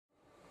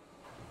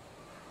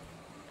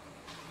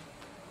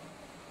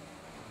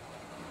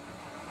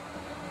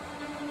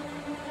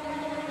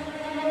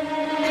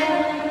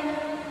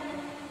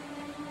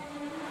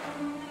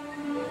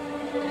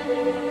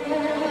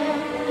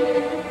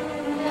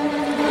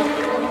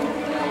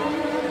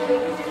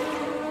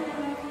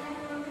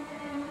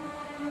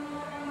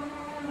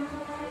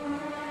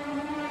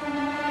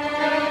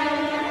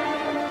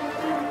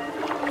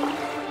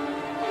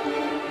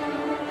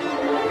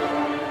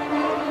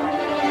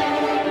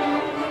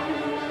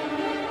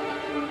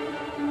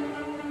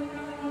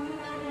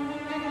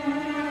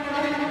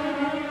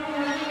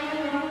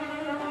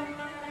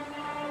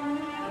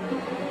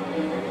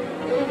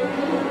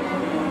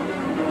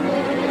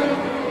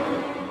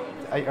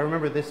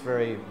remember this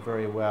very,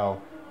 very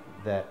well,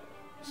 that,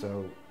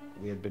 so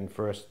we had been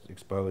first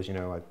exposed, you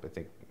know, I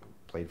think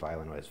played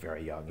violin when I was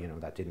very young, you know,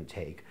 that didn't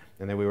take.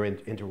 And then we were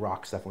into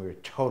rock stuff, and we were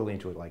totally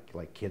into it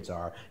like kids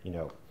are, you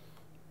know,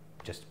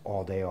 just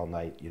all day, all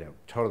night, you know,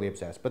 totally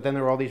obsessed. But then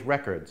there were all these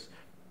records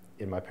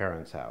in my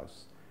parents'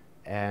 house,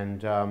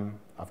 and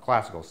of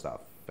classical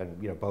stuff,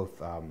 and, you know,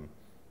 both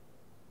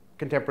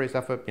contemporary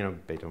stuff, you know,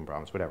 Beethoven,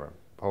 Brahms, whatever,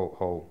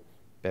 whole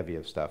bevy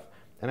of stuff.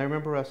 And I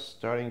remember us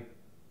starting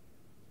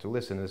to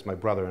listen, and this, my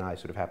brother and I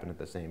sort of happened at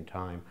the same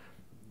time,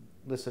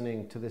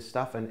 listening to this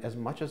stuff. And as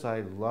much as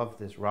I love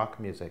this rock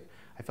music,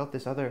 I felt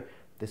this other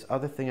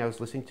thing I was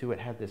listening to, it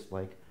had this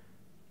like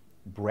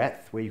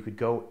breadth where you could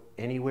go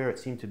anywhere. It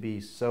seemed to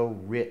be so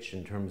rich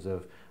in terms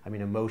of, I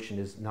mean, emotion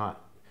is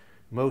not,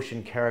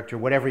 motion, character,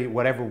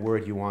 whatever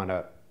word you want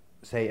to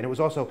say. And it was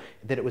also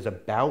that it was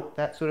about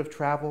that sort of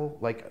travel,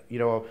 like, you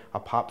know, a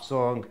pop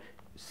song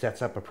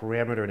sets up a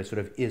parameter and it sort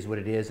of is what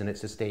it is, and it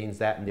sustains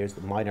that, and there's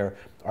the minor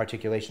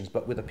articulations.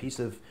 But with a piece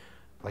of,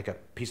 like a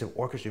piece of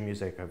orchestra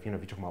music, of, you know,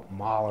 if you're talking about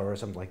Mahler or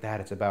something like that,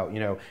 it's about, you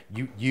know,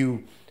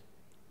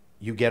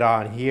 you get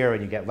on here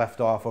and you get left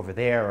off over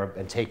there,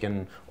 and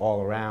taken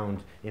all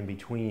around in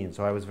between.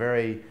 So I was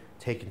very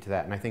taken to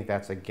that, and I think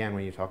that's, again,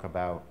 when you talk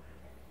about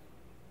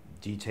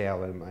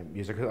detail in my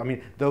music, I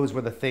mean, those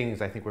were the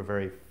things I think were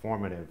very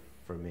formative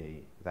for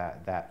me,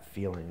 that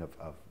feeling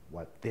of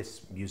what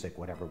this music,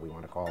 whatever we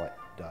want to call it,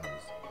 does.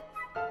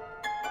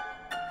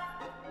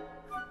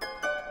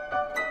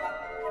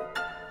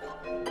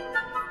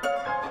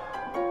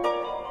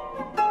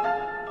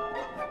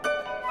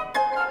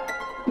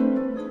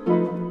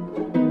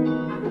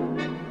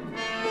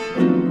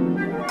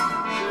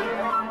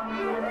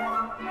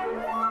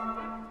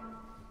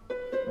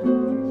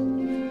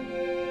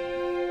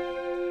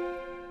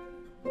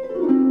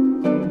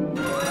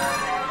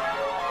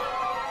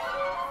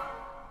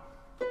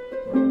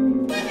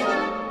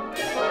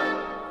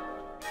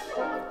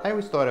 I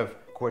always thought of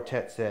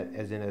quartet set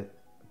as in a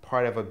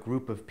part of a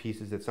group of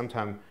pieces that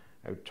sometimes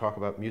I would talk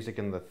about music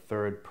in the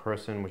third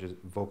person, which is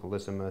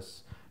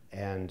vocalissimus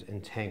and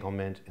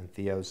entanglement and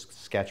Theo's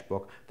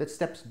sketchbook, that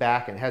steps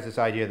back and has this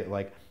idea that,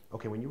 like,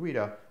 okay, when you read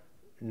a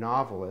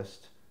novel,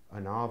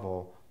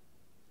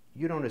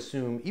 you don't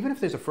assume, even if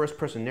there's a first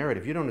person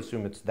narrative, you don't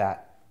assume it's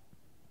that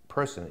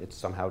person, it's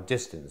somehow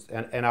distanced.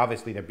 And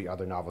obviously there'd be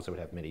other novels that would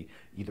have many,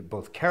 either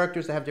both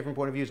characters that have different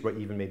point of views, but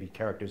even maybe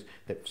characters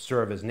that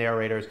serve as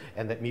narrators,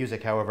 and that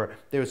music, however,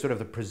 there's sort of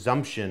the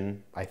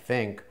presumption, I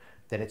think,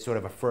 that it's sort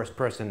of a first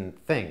person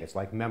thing. It's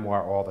like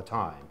memoir all the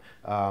time.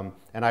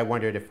 And I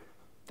wondered if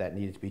that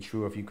needed to be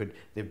true, if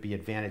there'd be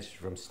advantage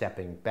from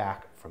stepping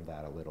back from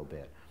that a little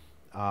bit.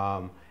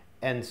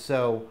 And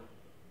so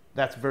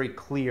that's very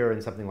clear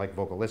in something like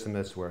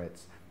Vocalissimus, where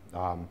it's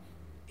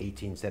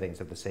 18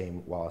 settings of the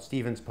same Wallace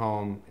Stevens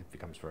poem. It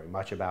becomes very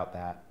much about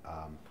that.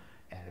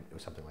 And it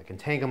was something like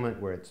Entanglement,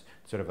 where it's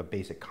sort of a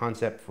basic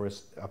concept for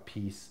a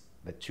piece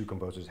that two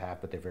composers have,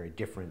 but they're very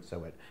different,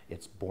 so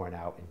it's borne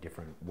out in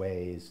different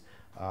ways.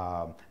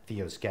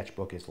 Theo's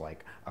sketchbook is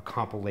like a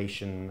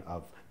compilation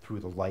of through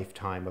the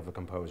lifetime of a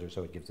composer,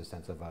 so it gives a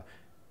sense of a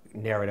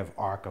narrative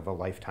arc of a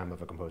lifetime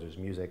of a composer's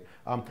music.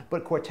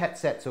 But quartet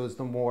set, so is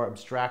the more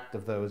abstract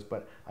of those,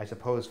 but I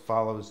suppose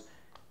follows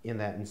in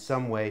that in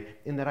some way,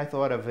 in that I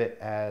thought of it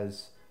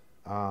as,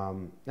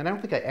 and I don't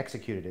think I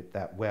executed it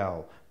that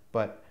well,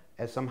 but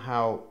as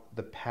somehow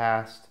the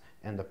past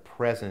and the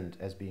present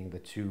as being the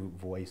two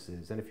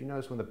voices. And if you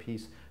notice when the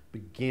piece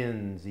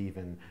begins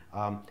even,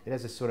 it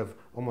has this sort of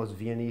almost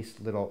Viennese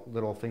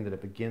little thing that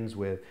it begins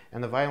with,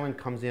 and the violin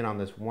comes in on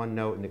this one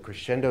note and it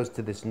crescendos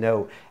to this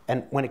note,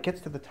 and when it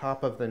gets to the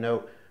top of the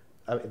note,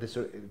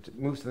 it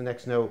moves to the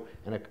next note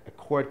and a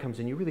chord comes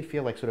in, you really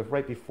feel like sort of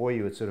right before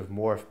you it's sort of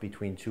morphed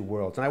between two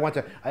worlds. And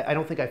I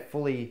don't think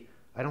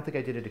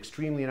I did it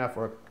extremely enough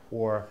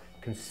or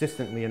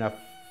consistently enough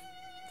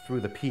through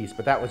the piece,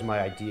 but that was my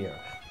idea.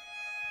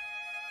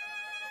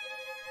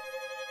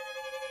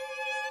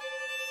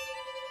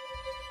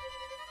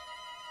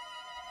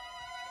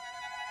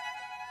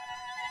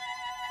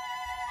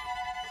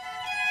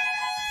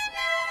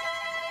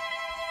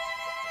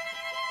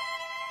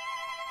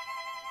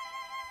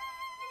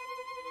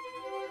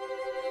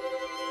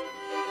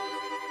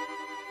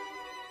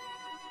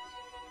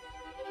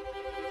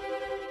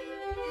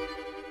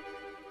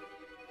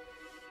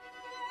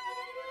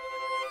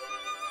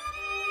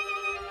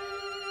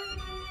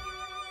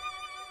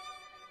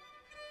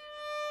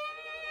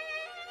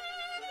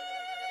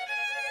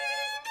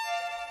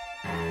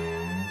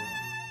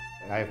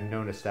 I have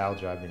no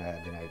nostalgia. I mean,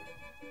 I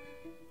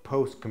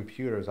post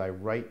computers, I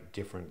write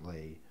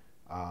differently.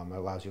 It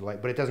allows you to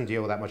but it doesn't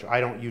deal with that much. I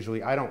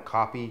don't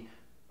copy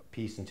a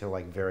piece until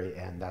like very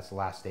end. That's the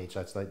last stage.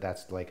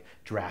 That's like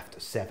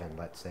draft 7,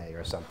 let's say,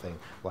 or something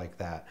like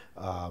that.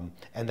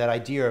 And that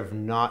idea of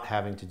not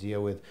having to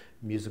deal with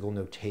musical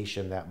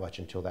notation that much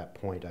until that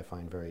point, I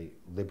find very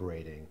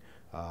liberating.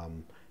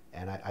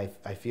 And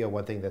I feel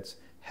one thing that's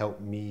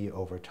helped me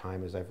over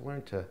time is I've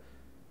learned to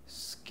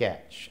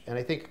sketch. And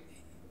I think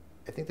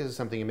I think this is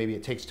something, and maybe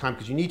it takes time,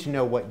 because you need to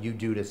know what you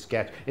do to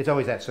sketch. It's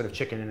always that sort of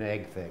chicken and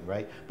egg thing,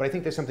 right? But I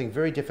think there's something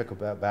very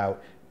difficult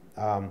about,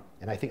 and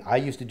I think I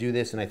used to do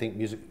this, and I think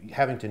music,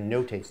 having to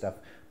notate stuff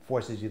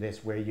forces you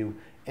this, where you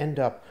end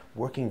up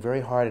working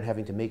very hard and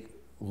having to make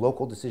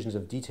local decisions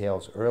of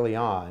details early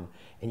on,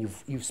 and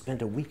you've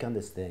spent a week on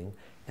this thing,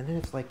 and then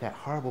it's like that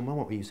horrible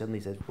moment where you suddenly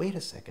said, wait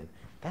a second,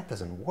 that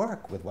doesn't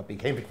work with what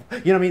became before.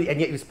 You know what I mean? And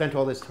yet you spent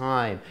all this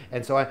time.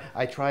 And so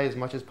I try as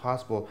much as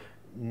possible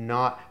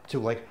not to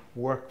like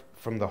work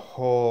from the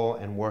whole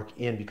and work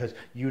in, because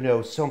you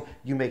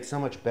make so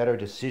much better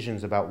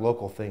decisions about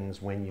local things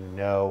when you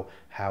know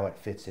how it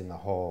fits in the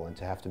whole, and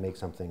to have to make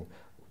something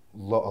a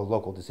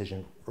local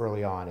decision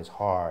early on is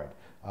hard.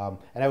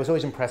 And I was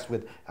always impressed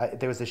with,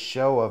 there was a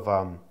show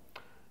of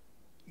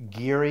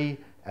Geary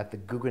at the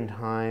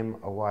Guggenheim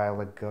a while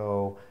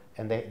ago,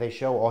 and they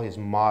show all his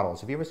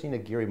models. Have you ever seen a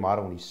Geary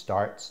model when he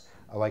starts?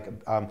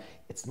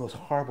 It's the most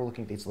horrible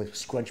looking thing. It's like a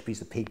scrunched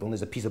piece of paper, and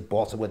there's a piece of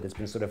balsa wood that's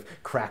been sort of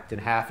cracked in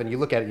half, and you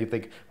look at it and you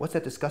think, what's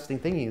that disgusting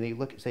thing? And you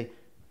look and say,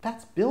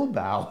 that's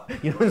Bilbao.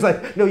 It's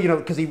like, no,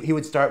 because he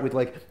would start with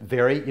like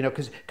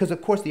because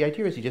of course the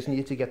idea is he just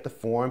needed to get the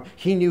form.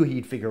 He knew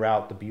he'd figure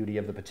out the beauty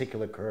of the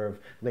particular curve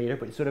later,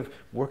 but sort of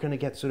working to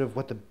get sort of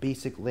what the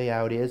basic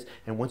layout is,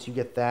 and once you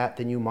get that,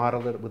 then you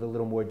model it with a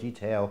little more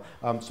detail.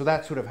 So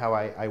that's sort of how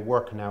I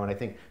work now, and I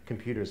think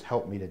computers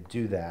help me to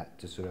do that,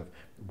 to sort of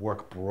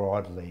work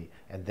broadly,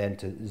 and then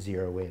to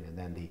zero in, and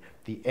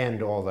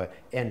then all the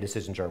end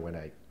decisions are when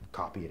I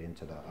copy it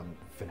into the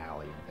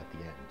finale at the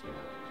end.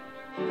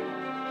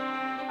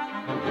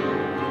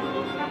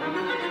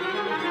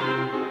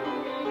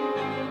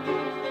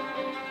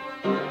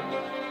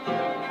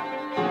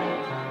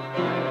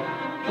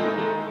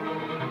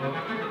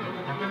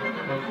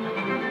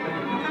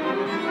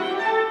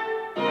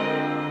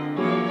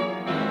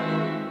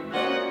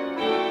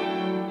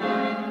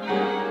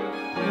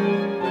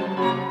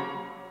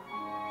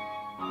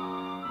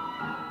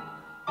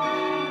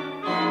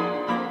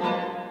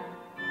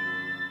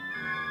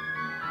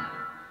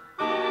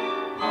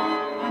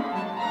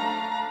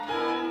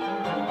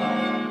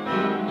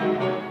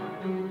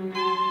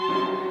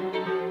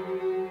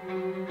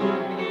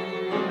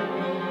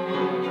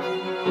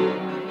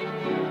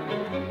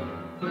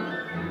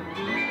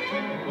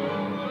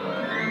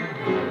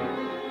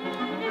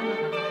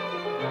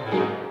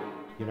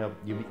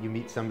 You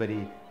meet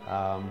somebody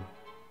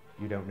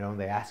you don't know, and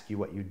they ask you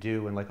what you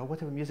do, and like, oh, what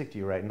type of music do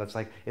you write? And it's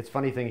like, it's a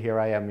funny thing, here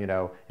I am,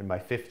 in my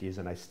 50s,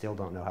 and I still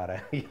don't know how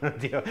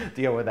to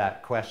deal with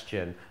that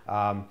question.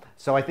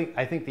 So I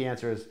think the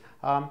answer is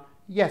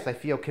yes, I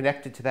feel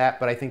connected to that,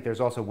 but I think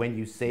there's also, when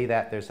you say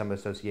that, there's some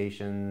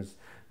associations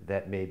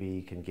that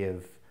maybe can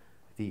give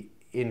the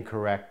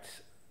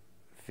incorrect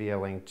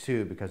feeling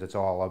too, because it's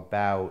all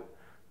about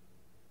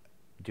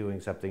doing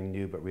something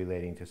new but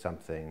relating to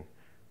something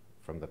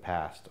from the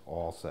past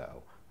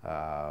also.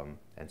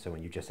 And so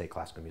when you just say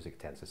classical music, it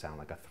tends to sound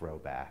like a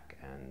throwback,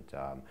 and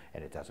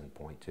it doesn't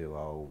point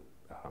to,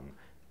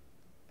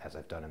 as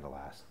I've done in the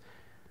last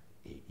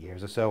 8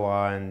 years or so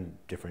on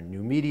different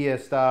new media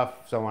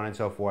stuff, so on and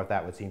so forth,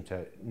 that would seem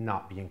to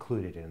not be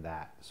included in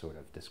that sort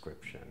of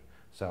description.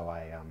 So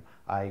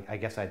I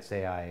guess I'd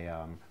say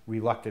I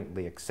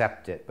reluctantly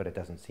accept it, but it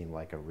doesn't seem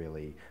like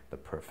the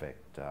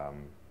perfect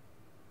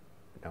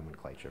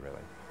nomenclature,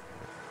 really.